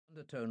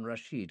undertone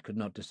Rashid could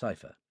not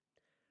decipher.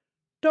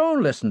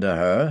 "Don't listen to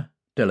her,"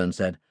 Dillon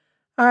said.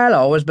 "I'll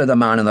always be the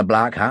man in the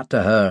black hat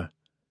to her.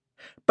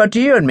 But to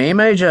you and me,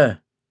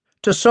 Major,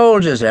 to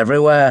soldiers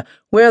everywhere,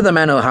 we're the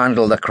men who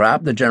handle the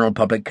crap the general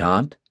public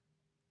can't."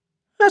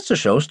 "That's a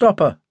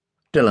showstopper,"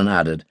 Dillon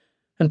added,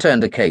 and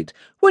turned to Kate.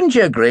 "Wouldn't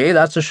you agree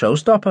that's a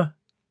showstopper?"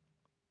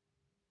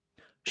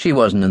 She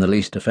wasn't in the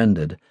least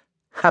offended.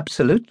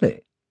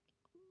 "Absolutely."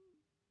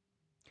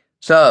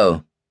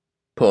 "So,"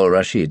 Paul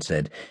Rashid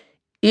said,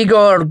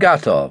 "Igor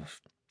Gatov,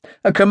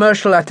 a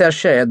commercial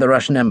attaché at the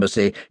Russian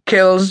embassy,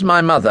 kills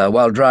my mother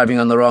while driving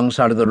on the wrong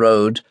side of the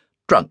road,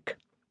 drunk.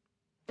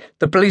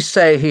 The police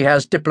say he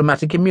has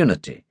diplomatic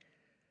immunity."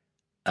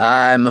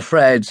 "I'm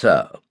afraid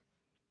so."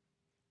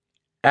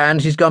 "And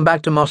he's gone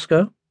back to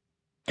Moscow?"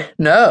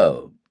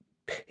 "No,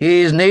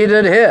 he's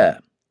needed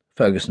here,"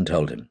 Ferguson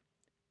told him.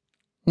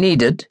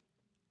 "Needed?"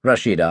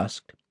 Rashid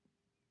asked.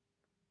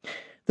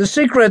 "The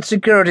secret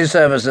security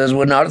services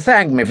would not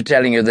thank me for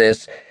telling you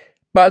this,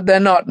 but they're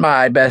not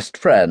my best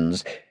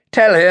friends.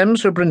 Tell him,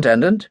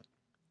 Superintendent."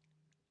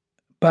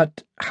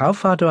 "But how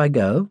far do I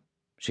go?"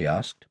 she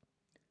asked.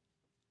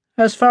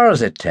 "As far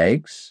as it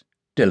takes,"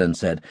 Dillon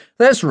said.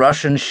 "This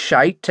Russian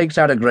shite takes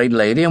out a great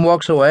lady and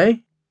walks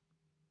away."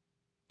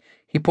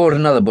 He poured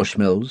another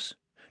Bushmills,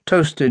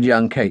 toasted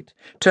young Kate,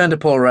 turned to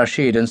Paul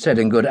Rashid and said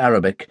in good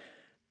Arabic,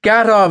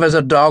 "Gatov is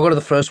a dog out of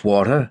the first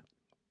water.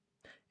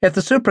 If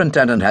the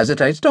superintendent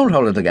hesitates, don't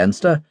hold it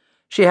against her.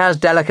 She has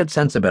delicate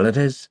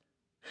sensibilities.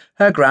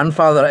 Her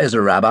grandfather is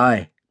a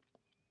rabbi."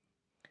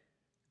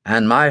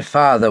 "And my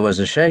father was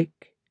a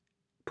sheikh,"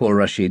 Paul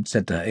Rashid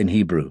said to her in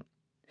Hebrew.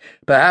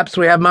 "Perhaps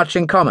we have much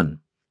in common."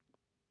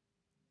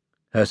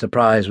 Her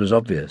surprise was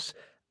obvious.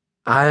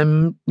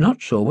 "I'm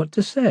not sure what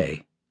to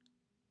say,"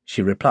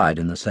 she replied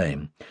in the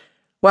same.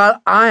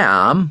 "Well, I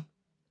am."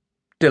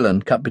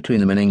 Dillon cut between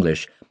them in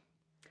English.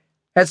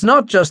 "It's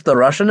not just the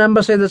Russian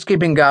embassy that's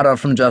keeping Gatov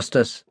from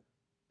justice.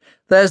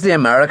 There's the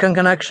American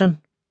connection."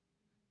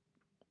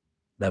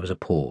 There was a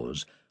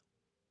pause.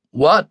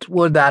 "What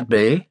would that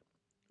be?"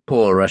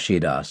 Paul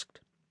Rashid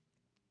asked.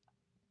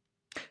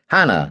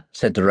 Hannah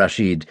said to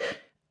Rashid,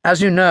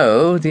 "As you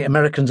know, the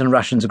Americans and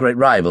Russians are great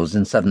rivals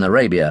in southern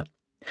Arabia,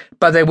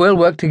 but they will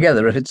work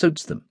together if it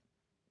suits them."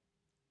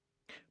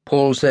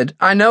 Paul said,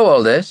 "I know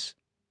all this,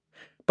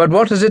 but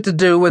what has it to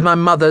do with my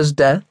mother's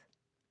death?"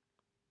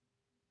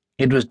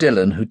 It was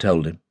Dillon who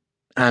told him,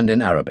 and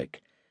in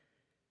Arabic.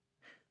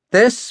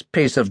 "This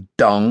piece of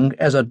dong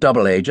is a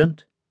double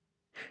agent.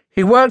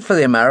 He worked for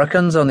the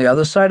Americans on the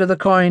other side of the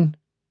coin.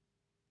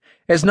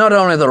 It's not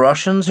only the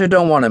Russians who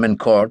don't want him in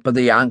court, but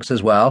the Yanks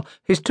as well.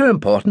 He's too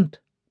important."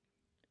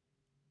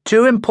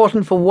 "Too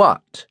important for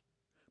what?"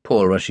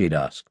 Paul Rashid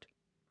asked.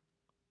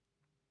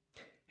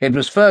 It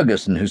was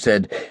Ferguson who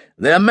said,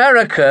 "The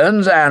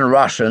Americans and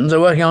Russians are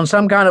working on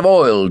some kind of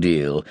oil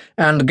deal,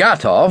 and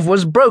Gatov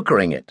was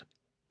brokering it.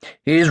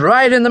 He's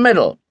right in the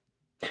middle.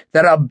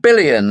 There are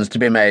billions to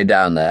be made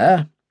down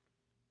there."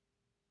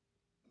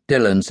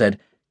 Dillon said,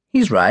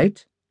 "He's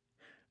right.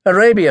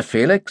 Arabia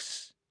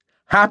Felix.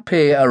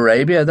 Happy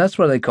Arabia, that's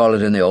what they call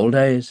it in the old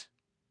days."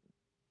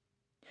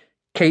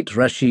 Kate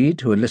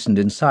Rashid, who had listened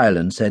in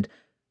silence, said,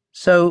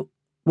 "So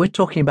we're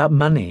talking about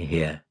money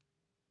here?"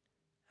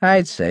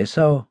 "I'd say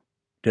so,"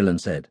 Dillon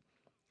said.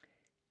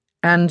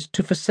 "And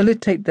to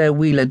facilitate their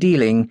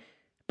wheeler-dealing,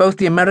 both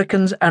the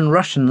Americans and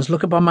Russians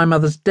look upon my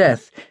mother's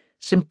death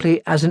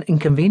simply as an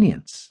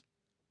inconvenience.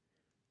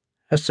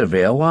 A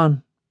severe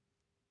one."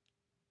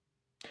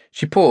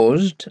 She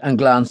paused and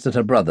glanced at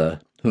her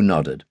brother, who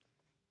nodded.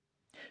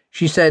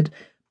 She said,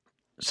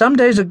 "Some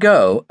days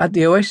ago, at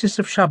the oasis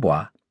of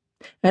Chabois,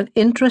 an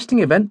interesting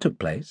event took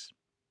place.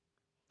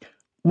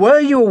 Were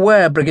you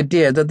aware,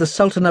 Brigadier, that the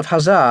Sultan of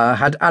Hazar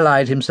had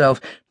allied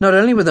himself not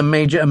only with a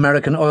major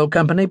American oil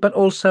company, but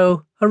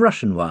also a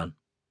Russian one?"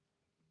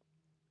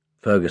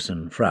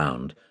 Ferguson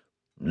frowned.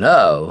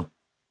 "No,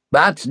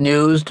 that's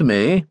news to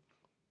me."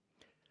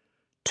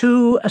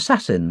 "Two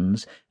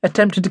assassins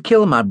attempted to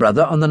kill my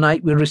brother on the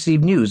night we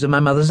received news of my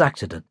mother's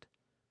accident."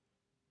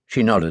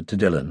 She nodded to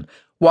Dillon.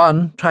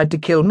 "One tried to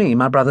kill me.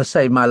 My brother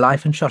saved my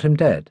life and shot him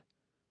dead."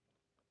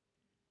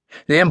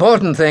 "The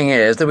important thing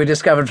is that we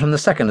discovered from the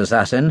second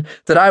assassin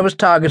that I was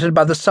targeted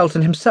by the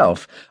Sultan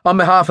himself on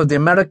behalf of the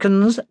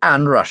Americans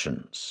and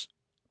Russians,"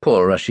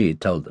 Paul Rashid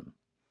told them.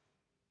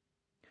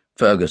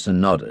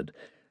 Ferguson nodded.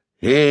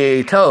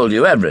 "He told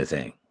you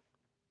everything."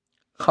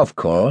 "Of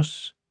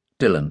course,"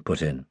 Dillon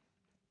put in.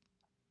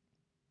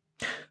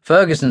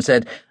 Ferguson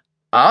said,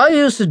 "Are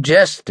you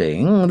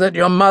suggesting that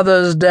your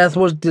mother's death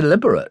was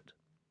deliberate?"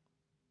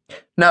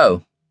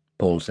 "No,"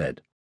 Paul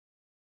said.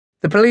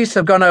 "The police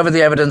have gone over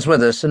the evidence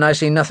with us, and I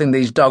see nothing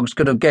these dogs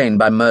could have gained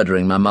by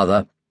murdering my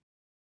mother.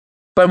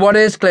 But what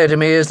is clear to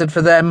me is that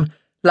for them,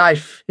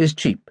 life is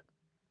cheap,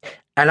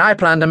 and I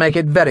plan to make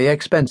it very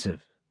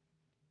expensive."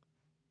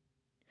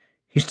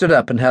 He stood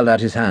up and held out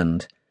his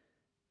hand.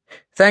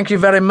 "Thank you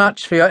very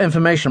much for your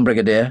information,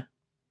 Brigadier."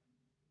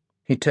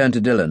 He turned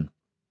to Dillon.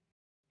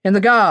 "In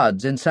the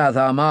Guards in South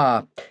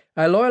Armagh,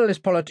 a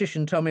loyalist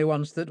politician told me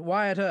once that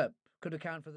Wyatt Earp could account for the